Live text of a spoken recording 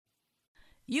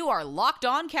You are Locked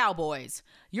On Cowboys,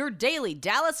 your daily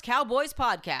Dallas Cowboys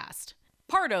podcast.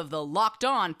 Part of the Locked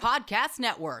On Podcast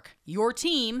Network, your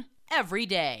team every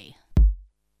day.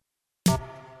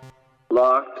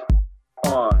 Locked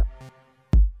On.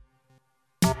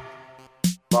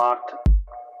 Locked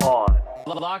On.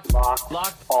 Locked On.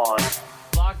 Locked On.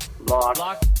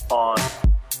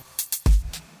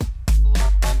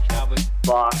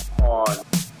 Locked On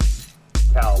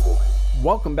Cowboys.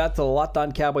 Welcome back to the Locked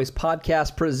On Cowboys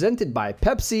podcast presented by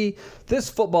Pepsi. This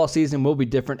football season will be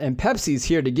different, and Pepsi's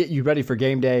here to get you ready for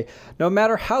game day. No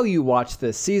matter how you watch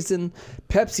this season,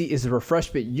 Pepsi is the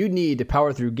refreshment you need to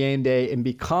power through game day and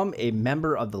become a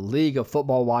member of the League of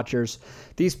Football Watchers.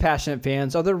 These passionate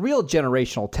fans are the real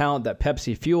generational talent that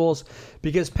Pepsi fuels,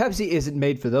 because Pepsi isn't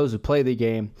made for those who play the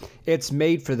game. It's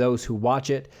made for those who watch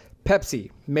it.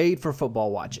 Pepsi, made for football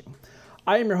watching.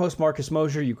 I am your host, Marcus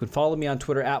Mosher. You can follow me on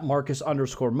Twitter at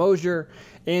Marcus_Mosher.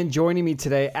 And joining me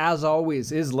today, as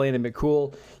always, is Landon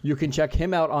McCool. You can check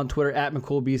him out on Twitter at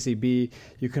McCoolBCB.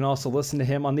 You can also listen to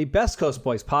him on the Best Coast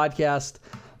Boys podcast.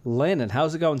 Landon,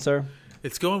 how's it going, sir?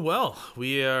 It's going well.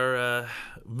 We are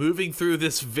moving through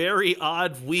this very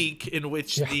odd week in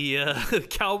which the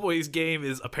Cowboys game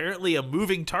is apparently a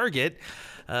moving target.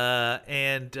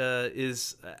 And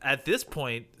is at this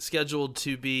point scheduled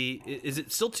to be. Is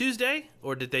it still Tuesday,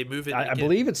 or did they move it? I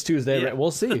believe it's Tuesday. Yeah. Right?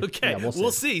 We'll see. Okay, yeah,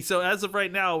 we'll see. So as of right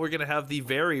now, we're going to have the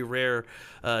very rare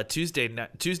Tuesday night,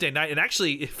 and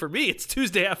actually for me, it's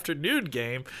Tuesday afternoon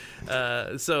game.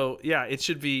 So yeah, it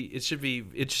should be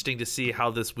interesting to see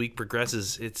how this week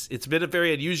progresses. It's been a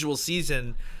very unusual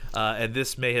season, and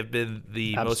this may have been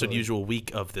the most unusual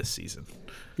week of this season.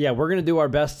 Yeah, we're going to do our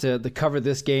best to cover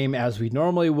this game as we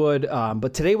normally would.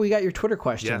 But today we got your Twitter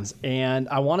questions. Yeah. And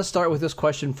I want to start with this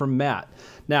question from Matt.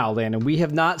 Now, Landon, we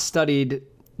have not studied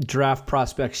draft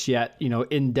prospects yet,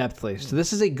 in-depthly. So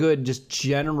this is a good, just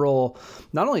general,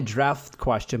 not only draft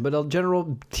question, but a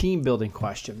general team-building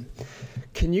question.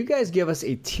 Can you guys give us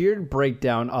a tiered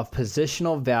breakdown of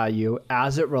positional value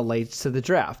as it relates to the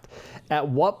draft? At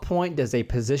what point does a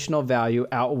positional value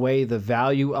outweigh the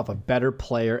value of a better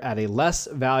player at a less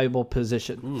valuable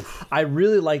position? Oof. I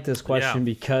really like this question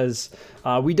because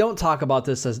we don't talk about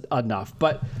this enough.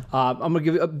 But I'm going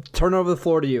to turn over the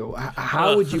floor to you.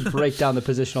 How would you break down the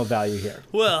positional value here?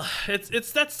 Well,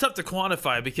 that's tough to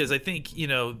quantify because I think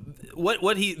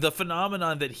the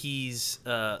phenomenon that he's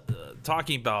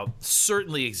talking about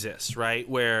certainly exists, right?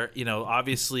 Where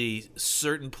obviously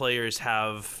certain players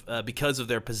have because of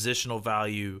their positional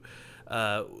value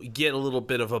get a little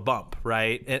bit of a bump,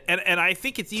 right? And I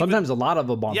think it's even sometimes a lot of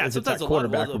a bump. Yeah, sometimes a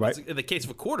quarterback, right? In the case of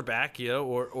a quarterback,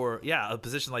 or a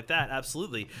position like that,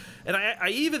 absolutely. And I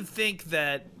even think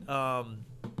that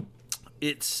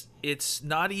it's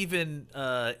not even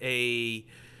a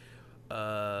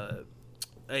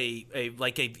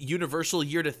universal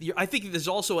year to year. I think there's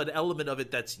also an element of it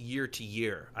that's year to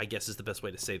year, I guess is the best way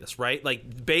to say this, right?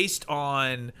 Like based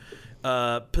on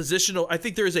positional, I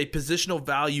think there is a positional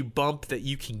value bump that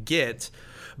you can get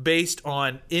based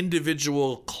on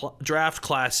individual draft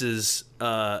classes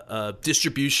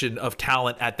distribution of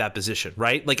talent at that position,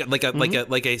 right? Like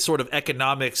a sort of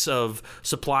economics of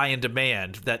supply and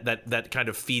demand that kind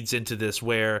of feeds into this.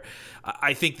 Where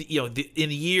I think that, in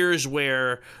years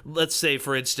where, let's say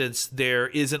for instance, there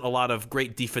isn't a lot of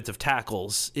great defensive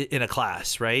tackles in a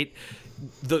class, right?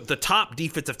 The top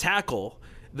defensive tackle,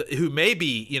 who may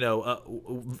be,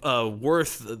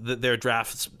 worth their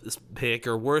draft pick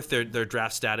or worth their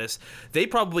draft status, they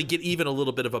probably get even a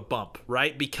little bit of a bump,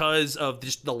 right? Because of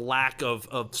just the lack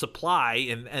of supply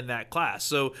in that class.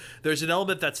 So there's an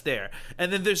element that's there.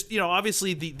 And then there's,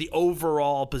 obviously the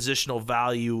overall positional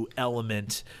value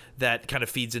element that kind of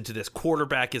feeds into this.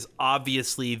 Quarterback is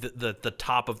obviously the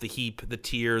top of the heap, the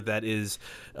tier that is,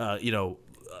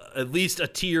 at least a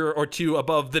tier or two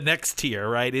above the next tier,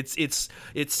 right? It's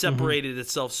separated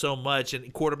itself so much,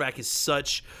 and quarterback is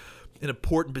such an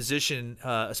important position,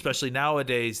 especially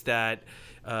nowadays, that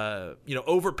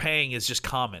overpaying is just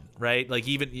common, right? Like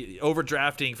even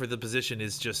overdrafting for the position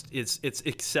is just it's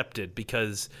accepted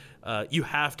because you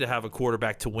have to have a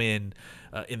quarterback to win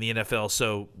in the NFL.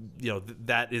 So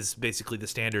that is basically the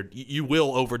standard. You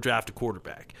will overdraft a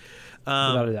quarterback.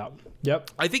 Without a doubt.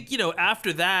 Yep. I think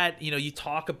after that, you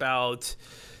talk about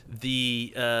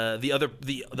the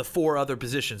four other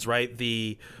positions, right?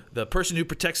 The person who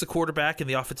protects the quarterback in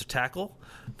the offensive tackle,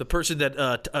 the person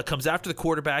that comes after the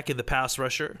quarterback in the pass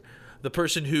rusher, the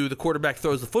person who the quarterback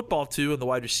throws the football to in the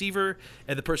wide receiver,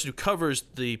 and the person who covers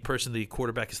the person the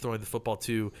quarterback is throwing the football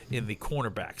to in the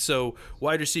cornerback. So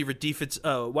wide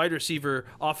receiver,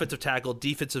 offensive tackle,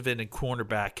 defensive end, and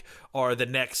cornerback are the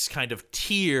next kind of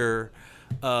tier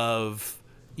of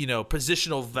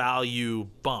positional value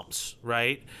bumps,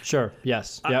 right? Sure.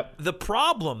 Yes. Yep. The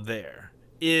problem there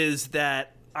is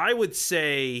that I would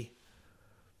say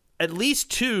at least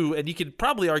 2, and you could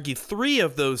probably argue 3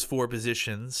 of those 4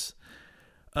 positions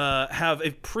have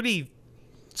a pretty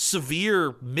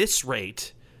severe miss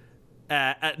rate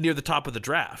at near the top of the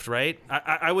draft, right?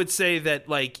 I would say that,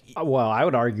 like, well, I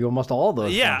would argue almost all of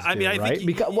those. Yeah, I think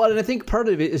and I think part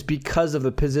of it is because of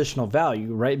the positional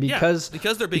value, right? Because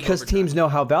they're being because teams know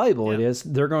how valuable it is,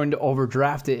 they're going to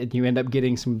overdraft it, and you end up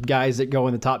getting some guys that go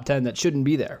in the top 10 that shouldn't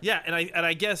be there. Yeah, and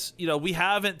I guess we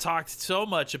haven't talked so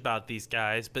much about these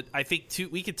guys, but I think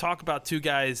we could talk about 2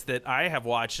 guys that I have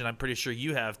watched, and I'm pretty sure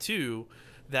you have too,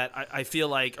 that I feel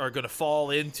like are going to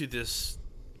fall into this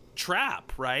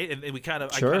trap, right? And I kind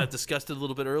of discussed it a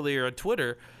little bit earlier on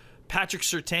Twitter. Patrick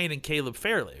Surtain and Caleb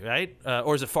Farley, right?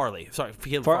 Or is it Farley? Sorry,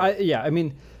 Caleb Farley. I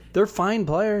mean, they're fine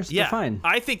players. Yeah, they're fine.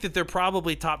 I think that they're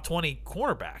probably top 20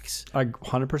 cornerbacks. I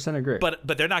 100% agree.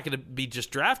 But they're not going to be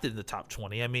just drafted in the top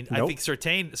 20. I mean, nope. I think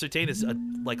Surtain is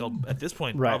at this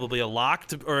point probably a lock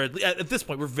to, or at this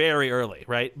point we're very early,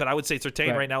 right? But I would say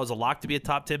Surtain right now is a lock to be a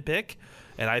top 10 pick.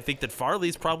 And I think that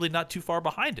Farley's probably not too far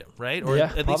behind him, right? Or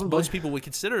at least most people would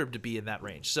consider him to be in that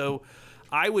range. So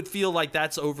I would feel like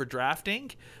that's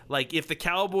overdrafting. Like if the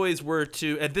Cowboys were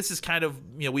to, and this is kind of,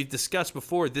 we've discussed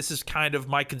before, this is kind of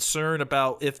my concern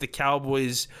about if the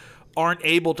Cowboys aren't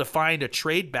able to find a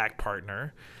trade back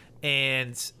partner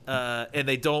and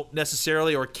they don't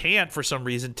necessarily or can't for some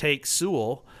reason take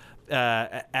Sewell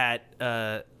at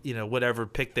whatever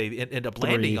pick they end up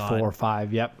landing 3, 4,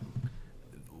 5, yep.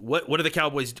 What are the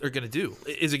Cowboys are going to do?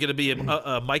 Is it going to be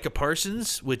a Micah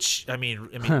Parsons? Which I mean,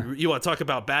 you want to talk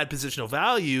about bad positional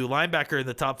value? Linebacker in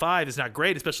the top 5 is not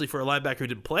great, especially for a linebacker who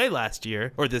didn't play last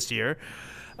year or this year.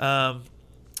 And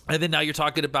then now you're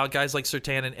talking about guys like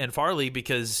Surtain and Farley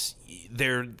because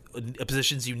they're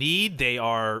positions you need. They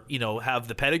are have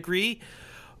the pedigree.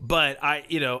 But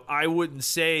I wouldn't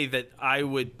say that I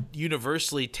would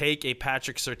universally take a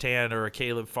Patrick Surtain or a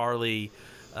Caleb Farley.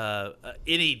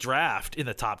 Any draft in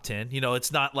the top 10.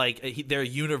 It's not like they're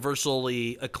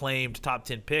universally acclaimed top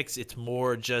 10 picks. It's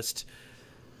more just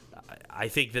I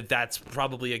think that that's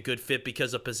probably a good fit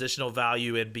because of positional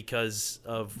value and because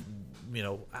of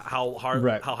how hard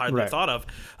they're thought of.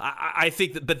 I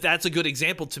think that, but that's a good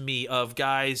example to me of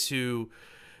guys who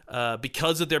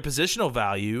because of their positional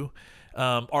value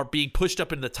are being pushed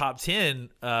up in the top 10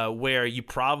 where you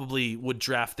probably would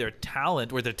draft their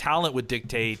talent, where their talent would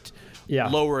dictate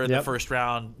lower in the first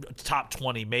round, top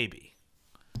 20 maybe.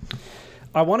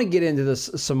 I want to get into this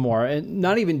some more, and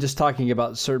not even just talking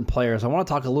about certain players. I want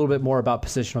to talk a little bit more about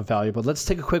positional value, but let's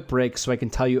take a quick break so I can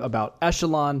tell you about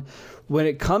Echelon. When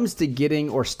it comes to getting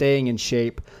or staying in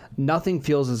shape, nothing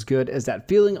feels as good as that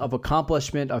feeling of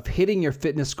accomplishment, of hitting your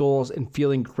fitness goals and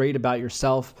feeling great about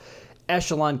yourself.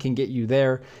 Echelon can get you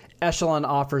there. Echelon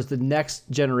offers the next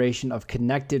generation of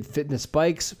connected fitness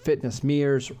bikes, fitness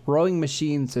mirrors, rowing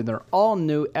machines, and their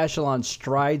all-new Echelon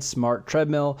Stride Smart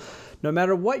Treadmill. No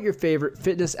matter what your favorite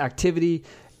fitness activity,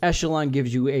 Echelon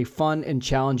gives you a fun and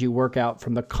challenging workout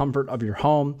from the comfort of your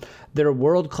home. Their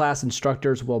world-class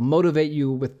instructors will motivate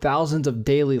you with thousands of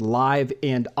daily live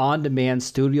and on-demand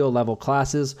studio-level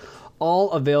classes,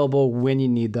 all available when you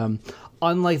need them.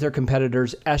 Unlike their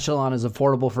competitors, Echelon is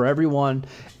affordable for everyone,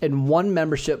 and one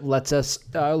membership lets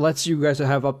you guys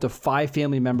have up to 5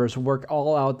 family members work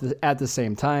all out at the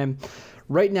same time.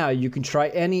 Right now, you can try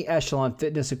any Echelon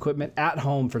fitness equipment at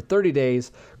home for 30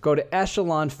 days. Go to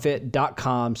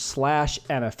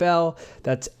echelonfit.com/NFL.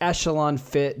 That's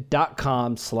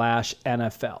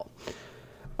echelonfit.com/NFL.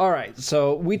 All right,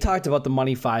 so we talked about the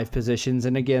Money 5 positions,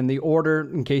 and again, the order,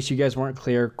 in case you guys weren't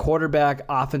clear: quarterback,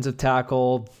 offensive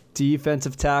tackle,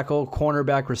 defensive tackle,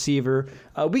 cornerback, receiver.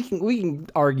 We can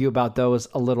argue about those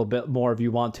a little bit more if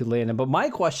you want to, Landon. But my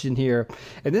question here,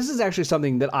 and this is actually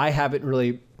something that I haven't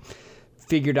really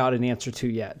figured out an answer to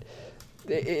yet.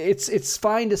 It's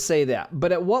fine to say that,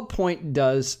 but at what point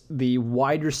does the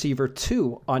wide receiver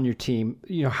 2 on your team,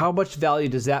 how much value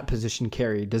does that position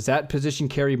carry? Does that position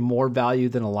carry more value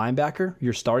than a linebacker,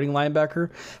 your starting linebacker?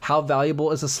 How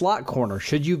valuable is a slot corner?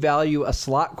 Should you value a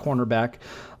slot cornerback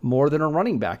more than a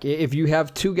running back? If you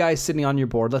have 2 guys sitting on your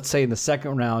board, let's say in the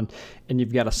second round, and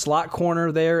you've got a slot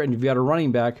corner there and you've got a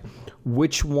running back,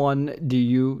 which one do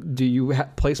you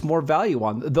place more value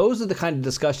on? Those are the kind of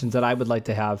discussions that I would like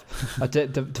to have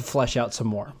to flesh out some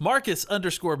more.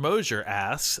 Marcus_Mosier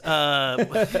asks,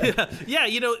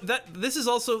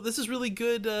 this is really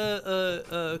good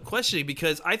questioning,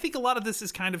 because I think a lot of this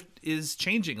is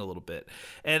changing a little bit,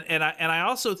 and I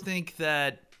also think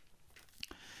that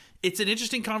it's an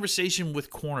interesting conversation with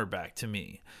cornerback to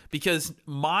me, because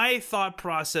my thought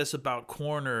process about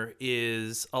corner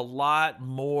is a lot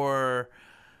more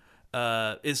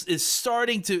is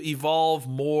starting to evolve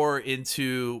more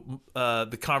into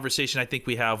the conversation I think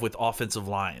we have with offensive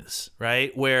lines,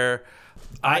 right? Where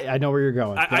I know where you're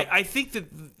going. I think that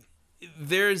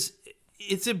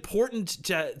it's important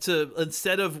to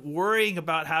instead of worrying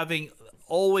about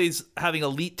always having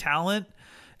elite talent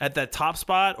at that top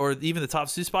spot or even the top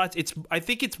two spots, I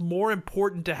think it's more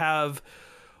important to have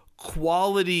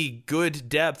quality, good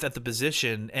depth at the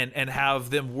position and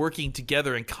have them working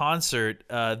together in concert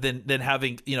than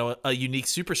having, a unique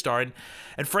superstar.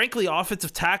 And frankly,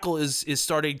 offensive tackle is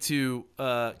starting to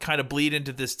kind of bleed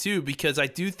into this too, because I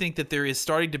do think that there is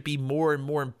starting to be more and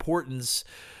more importance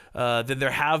than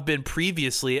there have been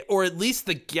previously, or at least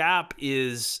the gap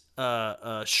is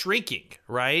shrinking,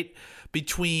 right,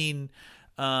 between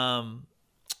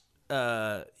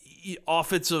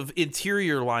offensive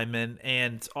interior linemen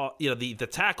and the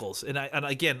tackles. And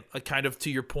again, kind of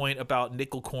to your point about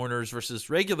nickel corners versus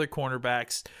regular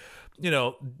cornerbacks,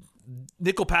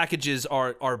 nickel packages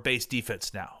are base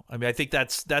defense now. I mean, I think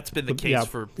that's been the case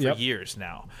for years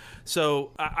now.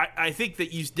 So I think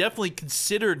that you definitely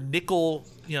consider nickel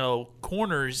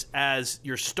corners as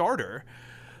your starter.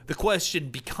 The question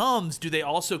becomes, do they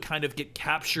also kind of get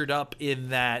captured up in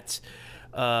that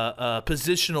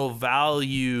positional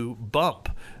value bump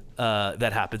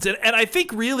that happens? And I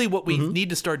think really what we need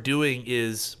to start doing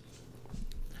is,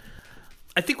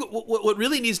 I think what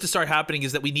really needs to start happening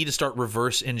is that we need to start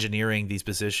reverse engineering these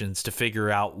positions to figure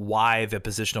out why the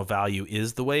positional value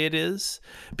is the way it is.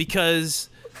 Because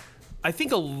I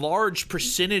think a large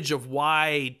percentage of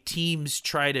why teams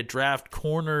try to draft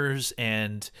corners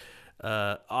and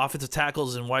offensive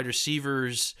tackles and wide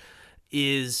receivers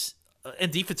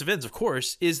and defensive ends, of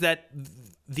course, is that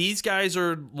these guys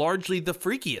are largely the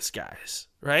freakiest guys,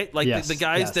 right? Like the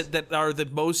guys that are the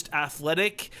most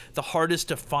athletic, the hardest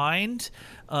to find.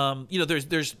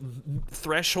 There's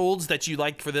thresholds that you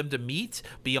like for them to meet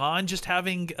beyond just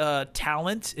having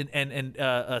talent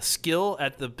and skill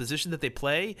at the position that they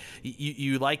play.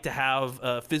 You like to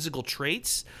have physical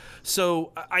traits.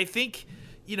 So I think,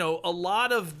 a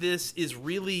lot of this is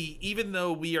really, even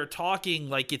though we are talking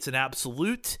like it's an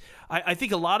absolute, I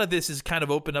think a lot of this is kind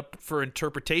of open up for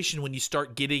interpretation when you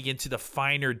start getting into the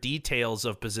finer details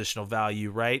of positional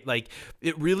value, right? Like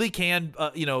it really can,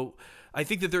 I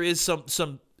think that there is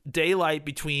some daylight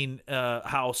between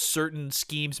how certain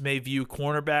schemes may view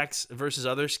cornerbacks versus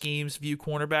other schemes view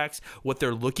cornerbacks, what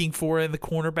they're looking for in the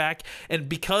cornerback. And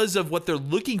because of what they're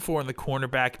looking for in the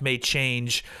cornerback may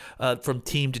change from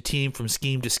team to team, from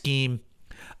scheme to scheme,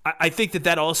 I think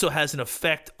that also has an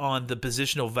effect on the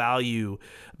positional value,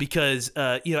 because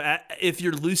if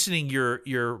you're loosening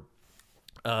your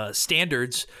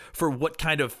standards for what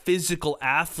kind of physical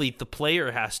athlete the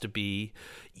player has to be,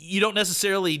 you don't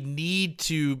necessarily need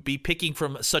to be picking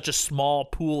from such a small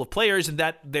pool of players, and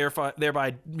that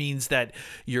thereby means that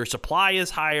your supply is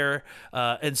higher,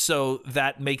 and so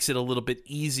that makes it a little bit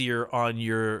easier on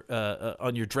your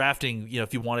drafting.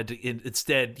 If you wanted to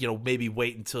instead, maybe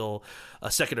wait until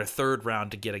a second or third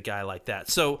round to get a guy like that.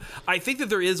 So I think that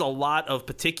there is a lot of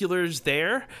particulars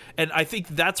there, and I think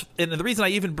and the reason I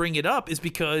even bring it up is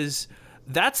because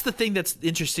that's the thing that's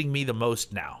interesting me the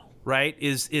most now. Right,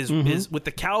 is with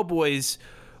the Cowboys.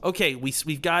 Okay,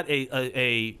 we've got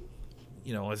a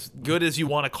as good as you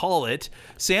want to call it,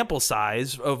 sample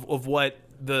size of what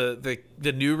the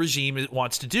new regime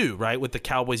wants to do, right? With the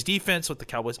Cowboys defense, what the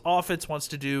Cowboys offense wants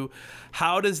to do.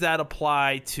 How does that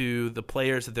apply to the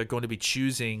players that they're going to be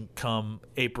choosing come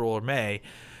April or May?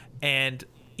 And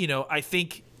I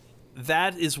think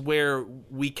that is where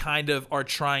we kind of are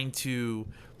trying to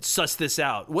suss this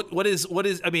out. What is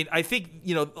I mean, I think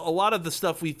a lot of the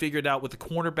stuff we figured out with the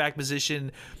cornerback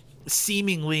position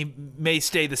seemingly may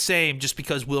stay the same, just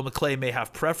because Will McClay may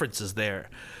have preferences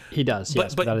there. He does,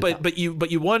 yes. But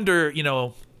you wonder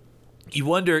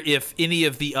if any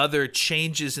of the other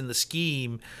changes in the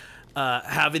scheme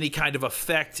have any kind of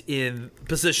effect in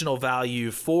positional value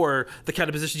for the kind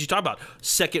of positions you talk about.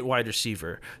 Second wide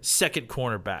receiver, second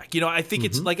cornerback. I think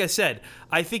it's, like I said,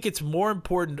 I think it's more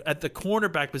important at the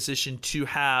cornerback position to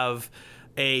have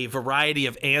a variety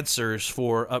of answers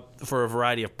for a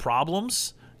variety of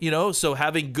problems. So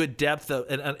having good depth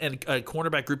and a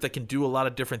cornerback group that can do a lot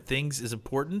of different things is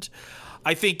important.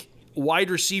 I think wide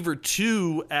receiver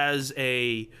 2 as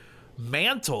a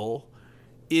mantle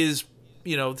is,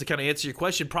 to kind of answer your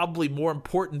question, probably more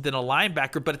important than a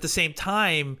linebacker. But at the same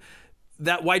time,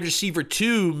 that wide receiver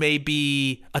 2 may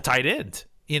be a tight end.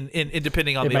 in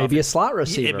depending on it the may offense. be a slot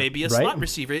receiver. It may be a right? slot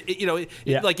receiver.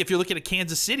 Like if you're looking at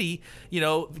Kansas City,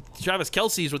 Travis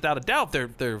Kelce is without a doubt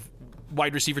they're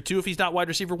wide receiver 2 if he's not wide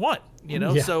receiver 1.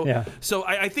 So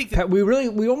I think that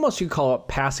we almost should call it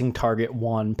passing target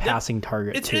 1, passing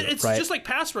target 2. It's right? just like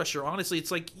pass rusher. Honestly,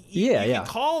 it's like you can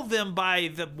call them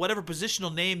by the whatever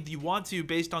positional name you want to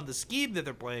based on the scheme that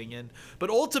they're playing in. But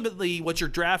ultimately, what you're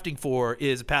drafting for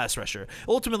is a pass rusher.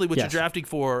 Ultimately, what you're drafting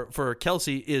for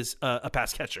Kelce is a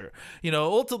pass catcher.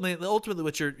 Ultimately,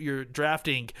 what you're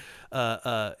drafting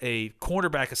a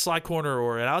cornerback, a slot corner,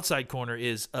 or an outside corner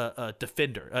is a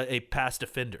defender, a pass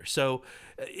defender. So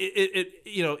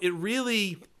it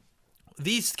really,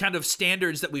 these kind of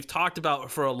standards that we've talked about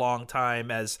for a long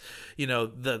time as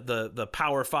the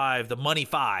Power 5, the Money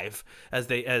 5,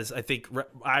 as I think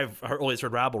I've always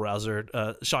heard Rabble Rouser,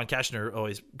 Sean Kashner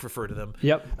always refer to them.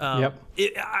 Yep.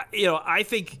 I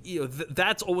think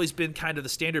that's always been kind of the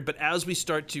standard. But as we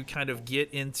start to kind of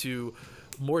get into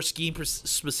more scheme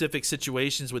specific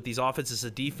situations with these offenses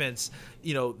and defense,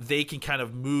 they can kind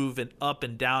of move and up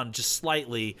and down just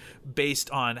slightly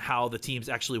based on how the teams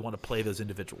actually want to play those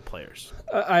individual players.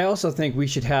 I also think we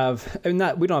should have, we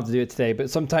don't have to do it today,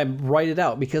 but sometime write it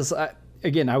out, because I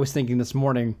was thinking this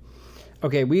morning,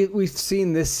 okay, we've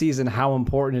seen this season how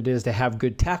important it is to have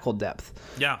good tackle depth.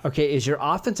 Yeah. Okay, is your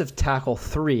offensive tackle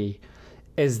 3,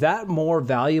 is that more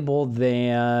valuable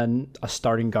than a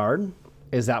starting guard?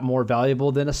 Is that more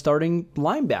valuable than a starting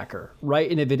linebacker, right?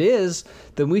 And if it is,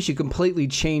 then we should completely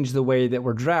change the way that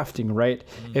we're drafting, right?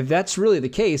 Mm-hmm. If that's really the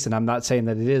case, and I'm not saying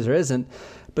that it is or isn't,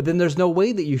 but then there's no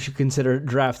way that you should consider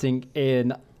drafting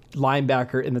in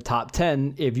linebacker in the top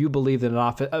 10 if you believe that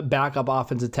a backup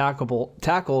offensive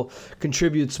tackle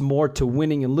contributes more to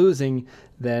winning and losing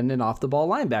than an off-the-ball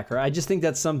linebacker. I just think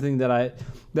that's something that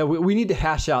we need to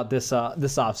hash out this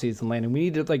offseason, Landon. We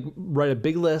need to write a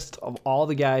big list of all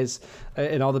the guys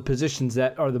and all the positions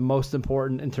that are the most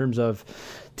important in terms of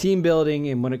team building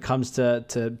and when it comes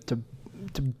to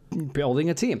building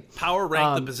a team. Power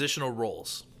rank the positional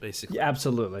roles, basically.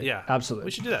 Absolutely. Yeah. Absolutely.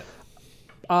 We should do that.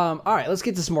 All right, let's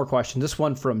get to some more questions. This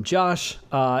one from Josh.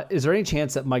 Is there any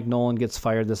chance that Mike Nolan gets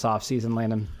fired this offseason,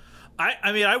 Landon?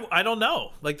 I don't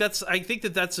know. I think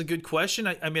that's a good question.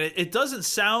 It doesn't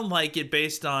sound like it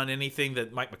based on anything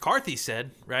that Mike McCarthy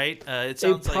said, right?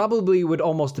 It probably would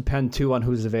almost depend too on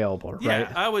who's available, right?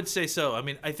 Yeah, I would say so.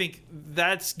 I think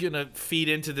that's gonna feed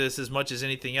into this as much as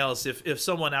anything else. If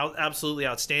someone absolutely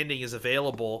outstanding is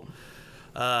available,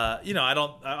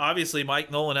 obviously Mike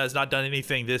Nolan has not done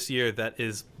anything this year that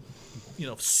is,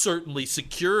 certainly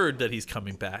secured that he's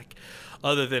coming back,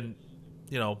 other than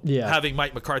having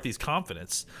Mike McCarthy's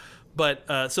confidence. But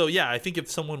I think if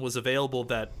someone was available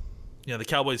that the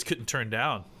Cowboys couldn't turn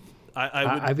down,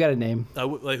 I've got a name.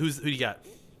 Who do you got?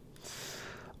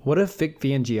 What if Vic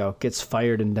Fangio gets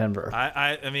fired in Denver?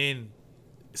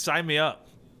 Sign me up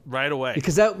right away.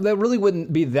 Because that really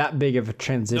wouldn't be that big of a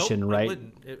transition, right? It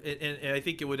wouldn't. And I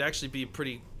think it would actually be a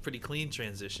pretty clean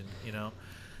transition.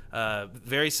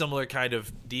 Very similar kind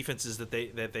of defenses that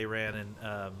they ran. And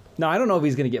now I don't know if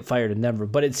he's going to get fired in Denver,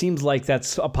 but it seems like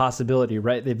that's a possibility,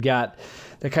 right? They've got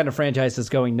the kind of franchise that's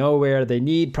going nowhere. They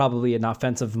need probably an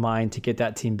offensive mind to get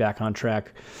that team back on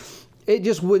track. It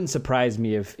just wouldn't surprise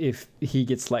me if he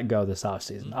gets let go this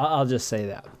offseason. I'll just say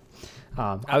that.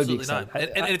 I would be excited. Not.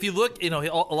 And if you look, a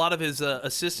lot of his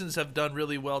assistants have done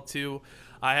really well too.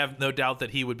 I have no doubt that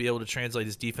he would be able to translate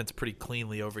his defense pretty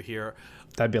cleanly over here.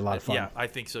 That'd be a lot of fun. Yeah, I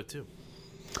think so too.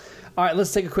 All right,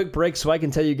 let's take a quick break so I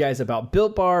can tell you guys about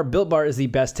Built Bar. Built Bar is the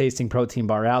best tasting protein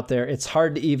bar out there. It's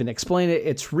hard to even explain it.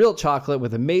 It's real chocolate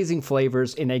with amazing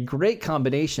flavors in a great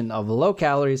combination of low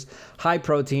calories, high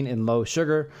protein, and low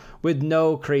sugar with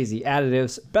no crazy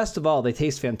additives. Best of all, they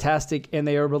taste fantastic, and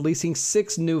they are releasing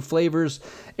 6 new flavors,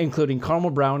 including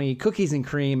caramel brownie, cookies and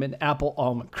cream, and apple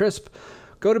almond crisp.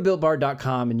 Go to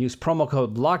BuiltBar.com and use promo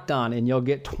code LOCKEDON, and you'll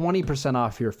get 20%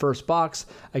 off your first box.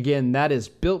 Again, that is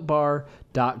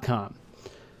BuiltBar.com.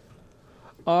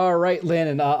 All right,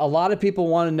 Landon, a lot of people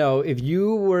want to know, if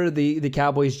you were the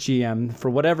Cowboys GM,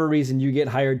 for whatever reason you get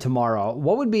hired tomorrow,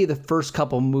 what would be the first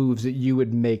couple moves that you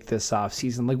would make this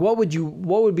offseason? What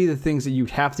would be the things that you'd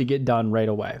have to get done right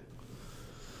away?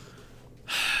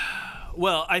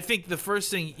 Well, I think the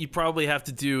first thing you probably have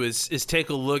to do is take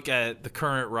a look at the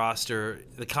current roster,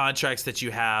 the contracts that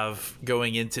you have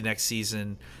going into next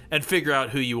season, and figure out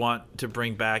who you want to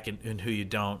bring back and who you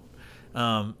don't,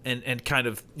 and kind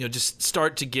of just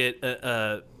start to get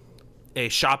a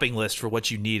shopping list for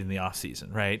what you need in the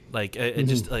offseason, right? And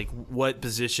just what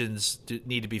positions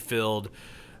need to be filled.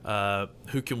 Who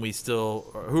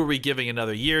are we giving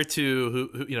another year to?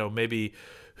 Who maybe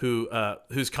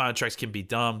whose contracts can be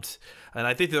dumped. And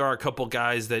I think there are a couple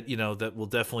guys that, that will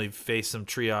definitely face some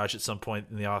triage at some point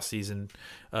in the offseason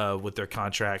with their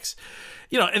contracts.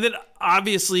 And then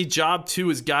obviously job 2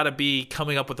 has got to be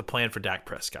coming up with a plan for Dak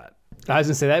Prescott. I was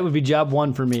going to say that would be job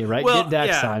 1 for me, right? Well, Get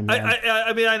Dak signed, man.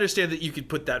 I mean, I understand that you could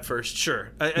put that first. Sure.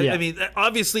 I mean,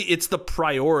 obviously it's the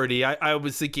priority. I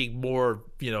was thinking more,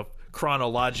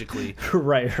 chronologically.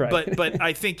 Right. But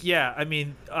I think, I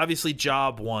mean, obviously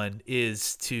job 1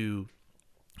 is to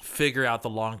figure out the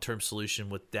long-term solution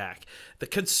with Dak. The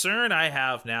concern I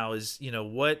have now is,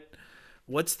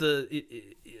 what's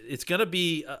it's going to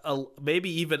be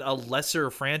maybe even a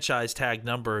lesser franchise tag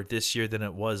number this year than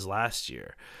it was last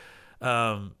year.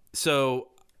 So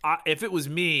if it was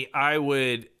me, I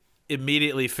would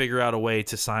immediately figure out a way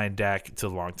to sign Dak to a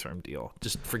long-term deal.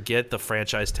 Just forget the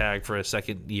franchise tag for a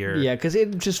second year. Yeah, because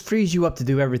it just frees you up to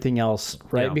do everything else,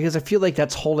 right? Yeah. Because I feel like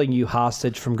that's holding you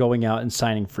hostage from going out and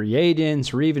signing free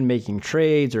agents or even making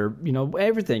trades or,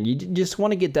 everything. You just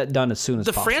want to get that done as soon as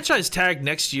possible. The franchise tag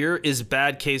next year is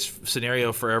bad case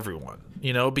scenario for everyone,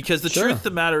 because the Sure. truth of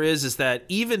the matter is that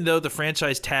even though the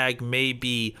franchise tag may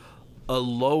be a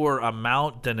lower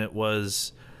amount than it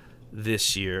was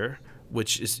this year,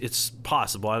 which it's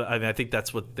possible. I mean, I think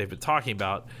that's what they've been talking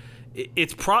about.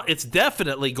 It's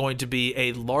definitely going to be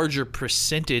a larger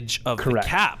percentage of Correct. the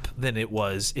cap than it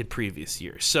was in previous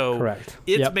years. So Correct.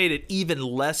 it's Yep. made it even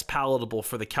less palatable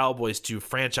for the Cowboys to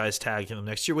franchise tag him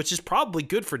next year, which is probably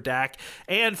good for Dak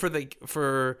and for the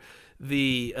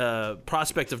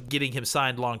prospect of getting him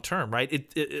signed long term. Right?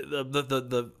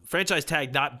 The franchise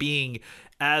tag not being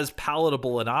as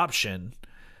palatable an option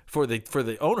for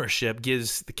the ownership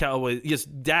gives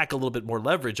Dak a little bit more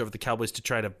leverage over the Cowboys to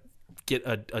try to get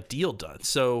a deal done.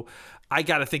 So I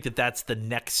got to think that that's the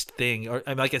next thing, or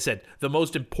like I said, the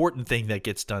most important thing that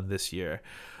gets done this year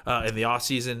in the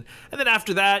offseason. And then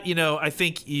after that, I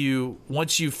think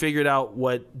once you've figured out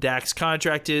what Dak's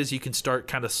contract is, you can start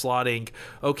kind of slotting,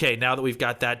 okay, now that we've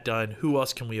got that done, who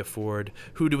else can we afford?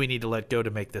 Who do we need to let go to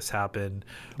make this happen?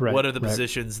 Right, what are the right.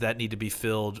 positions that need to be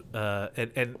filled?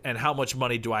 And how much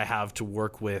money do I have to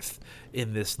work with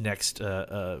in this next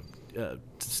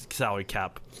salary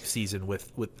cap season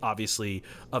with obviously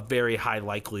a very high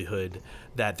likelihood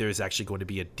that there's actually going to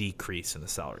be a decrease in the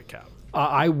salary cap.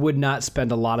 I would not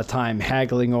spend a lot of time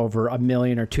haggling over $1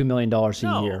 million or $2 million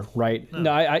a year, right?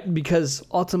 No, because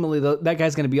ultimately that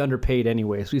guy's going to be underpaid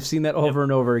anyways. We've seen that over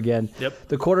and over again. Yep.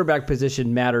 The quarterback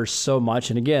position matters so much.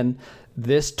 And again,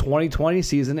 this 2020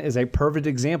 season is a perfect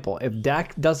example. If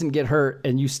Dak doesn't get hurt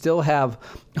and you still have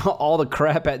all the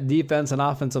crap at defense and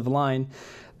offensive line,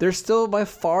 they're still by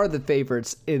far the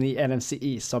favorites in the NFC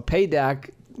East. So pay Dak,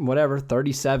 whatever,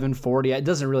 37, 40. It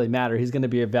doesn't really matter. He's going to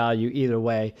be a value either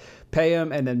way. Pay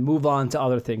him and then move on to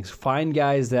other things. Find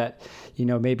guys that,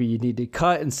 maybe you need to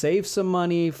cut and save some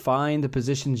money. Find the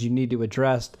positions you need to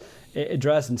address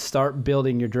and start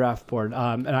building your draft board.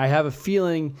 And I have a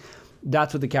feeling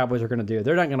that's what the Cowboys are going to do.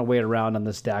 They're not going to wait around on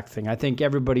this Dak thing. I think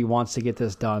everybody wants to get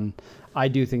this done. I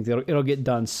do think that it'll get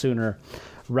done sooner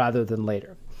rather than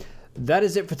later. That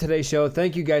is it for today's show.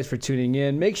 Thank you guys for tuning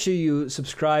in. Make sure you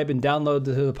subscribe and download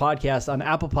the podcast on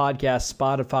Apple Podcasts,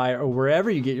 Spotify, or wherever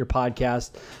you get your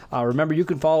podcast. Remember, you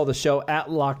can follow the show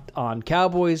at Locked On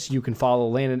Cowboys. You can follow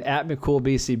Landon at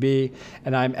McCoolBCB,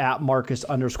 and I'm at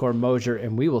Marcus_Mosier,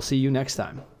 and we will see you next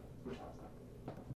time.